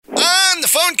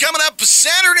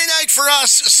Saturday night for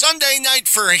us, Sunday night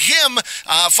for him.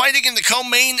 Fighting in the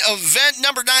co-main event,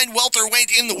 number 9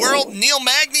 welterweight in the world, Neil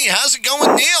Magny. How's it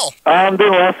going, Neil? I'm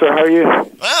doing well, sir. How are you?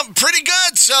 Well, pretty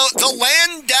good. So, the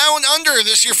land down under,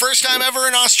 this your first time ever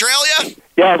in Australia?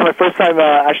 Yeah, it's my first time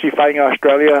actually fighting in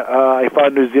Australia. I fought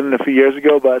in New Zealand a few years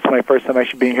ago, but it's my first time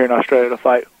actually being here in Australia to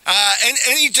fight.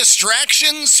 Any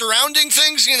distractions surrounding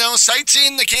things,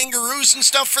 sightseeing the kangaroos and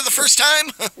stuff for the first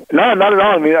time? No, not at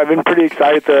all. I mean, I've been pretty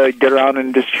excited to get around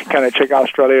and just kind of check out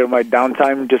Australia in my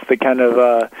downtime, just to kind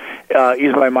of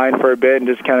ease my mind for a bit and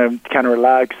just kind of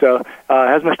relax. So it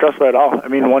hasn't been stressful at all. I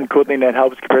mean, one cool thing that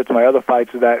helps compared to my other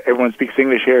fights is that everyone speaks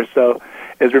English here, so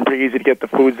it's been pretty easy to get the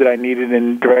foods that I needed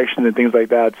and directions and things like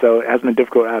that, so it hasn't been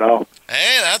difficult at all.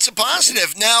 Hey, that's a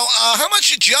positive. Now, how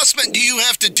much adjustment do you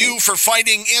have to do for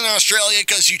fighting in Australia?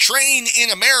 Because you train in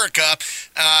America.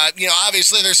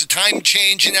 Obviously there's a time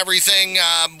change and everything.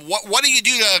 What do you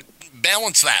do to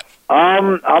balance that?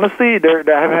 Honestly,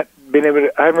 I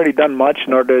haven't really done much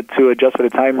in order to adjust for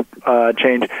the time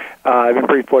change. I've been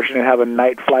pretty fortunate to have a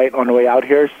night flight on the way out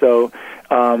here, so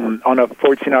on a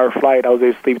 14-hour flight, I was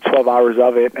able to sleep 12 hours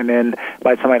of it, and then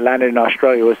by the time I landed in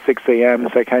Australia, it was 6 a.m.,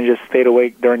 so I kind of just stayed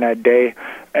awake during that day,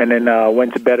 and then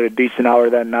went to bed at a decent hour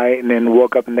that night, and then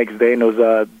woke up the next day, and it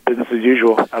was business as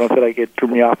usual. I don't feel like it threw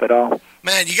me off at all.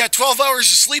 Man, you got 12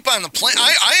 hours of sleep on the plane.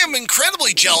 I am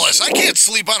incredibly jealous. I can't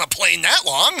sleep on a plane that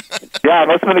long. Yeah, I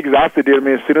must have been exhausted, dude. I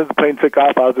mean, as soon as the plane took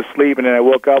off, I was asleep, and then I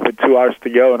woke up with 2 hours to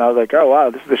go, and I was like, oh, wow,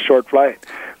 this is a short flight.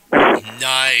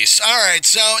 Nice. All right,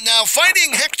 so now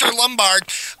fighting Hector Lombard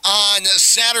on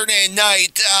Saturday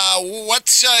night,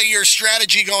 what's your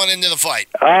strategy going into the fight?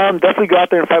 Definitely go out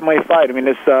there and fight my fight. I mean,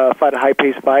 it's fight a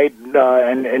high-paced fight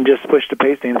and just push the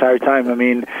pace the entire time. I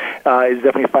mean, it's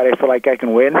definitely a fight I feel like I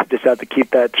can win. Just have to keep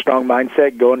that strong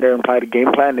mindset, go in there and apply the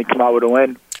game plan, and come out with a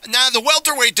win. Now, the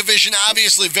welterweight division,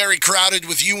 obviously very crowded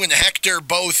with you and Hector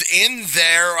both in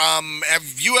there.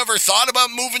 Have you ever thought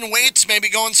about moving weights, maybe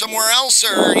going somewhere else,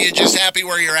 or are you just happy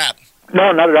where you're at?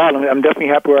 No, not at all. I'm definitely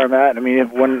happy where I'm at. I mean,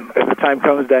 if the time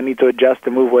comes that I need to adjust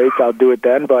and move weights, I'll do it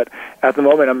then. But at the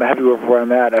moment, I'm happy with where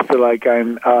I'm at. I feel like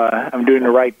I'm doing the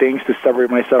right things to separate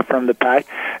myself from the pack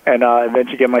and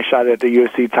eventually get my shot at the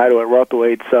UFC title at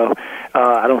welterweight. So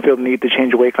I don't feel the need to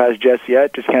change the weight class just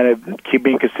yet. Just kind of keep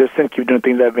being consistent, keep doing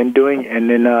things I've been doing, and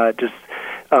then just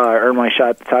earn my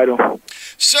shot at the title.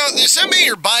 So they sent me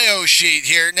your bio sheet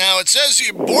here. Now, it says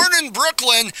you're born in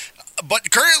Brooklyn,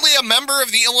 but currently a member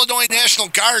of the Illinois National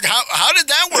Guard. How did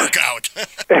that work out?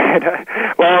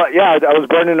 Well, yeah, I was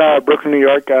born in Brooklyn, New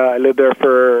York. I lived there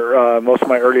for most of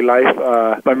my early life.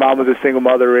 My mom was a single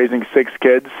mother raising 6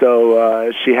 kids,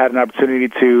 so she had an opportunity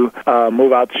to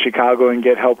move out to Chicago and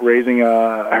get help raising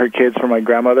her kids from my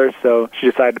grandmother. So she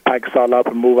decided to pack us all up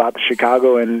and move out to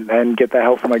Chicago and get that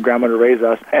help from my grandmother to raise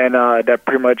us. And that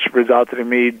pretty much resulted in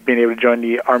me being able to join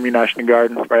the Army National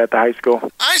Guard right at the high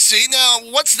school. I see. Now,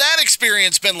 what's that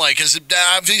experience been like?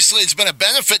 Obviously, it's been a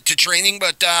benefit to training,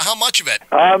 but how much of it?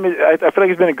 I feel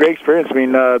like it's been a great experience. I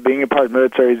mean, being a part of the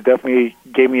military has definitely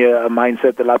gave me a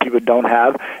mindset that a lot of people don't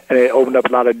have, and it opened up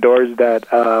a lot of doors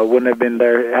that wouldn't have been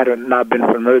there had it not been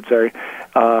for the military.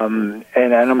 And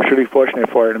I'm truly fortunate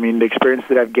for it. I mean, the experience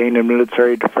that I've gained in the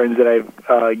military, the friends that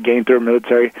I've gained through the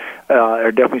military,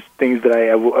 are definitely things that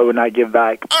I would not give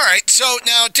back. All right, so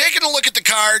now taking a look at the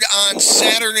card on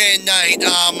Saturday night,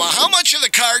 how much of the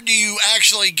card do you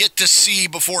actually get to see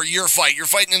before your fight? You're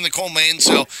fighting in the co-main,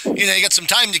 so you got some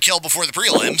time to kill before the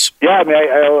prelims. Yeah, I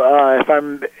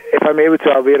mean, if I'm able to,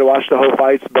 I'll be able to watch the whole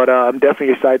fights, but I'm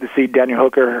definitely excited to see Daniel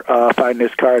Hooker fighting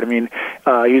this card. I mean,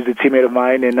 he's a teammate of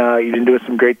mine, and he's been doing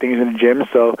some great things in the gym,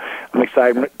 so I'm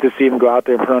excited to see him go out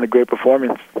there and put on a great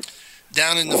performance.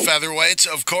 Down in the featherweights,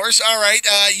 of course. All right,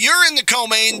 you're in the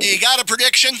co-main. Do you got a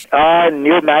prediction?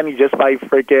 Neil Magny, just by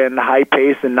freaking high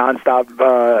pace and nonstop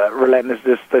relentless.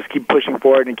 Just keep pushing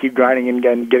forward and keep grinding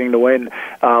and getting the win.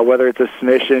 Whether it's a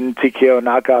submission, TKO,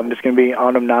 knockout, I'm just going to be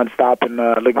on him nonstop and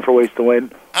looking for ways to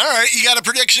win. All right, you got a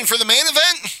prediction for the main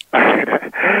event?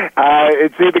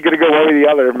 It's either going to go one or the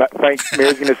other. Frank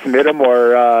Mir's going to submit him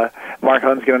or Mark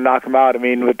Hunt's going to knock him out. I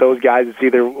mean, with those guys, it's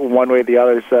either one way or the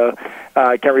other. So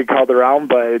I can't recall the round,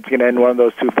 but it's going to end one of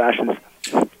those 2 fashions.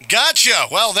 Gotcha.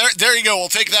 Well, there you go. We'll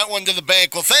take that one to the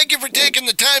bank. Well, thank you for taking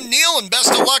the time, Neil, and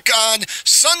best of luck on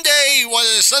Sunday.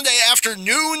 Sunday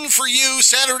afternoon for you,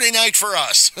 Saturday night for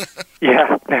us.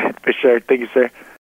 Yeah, for sure. Thank you, sir.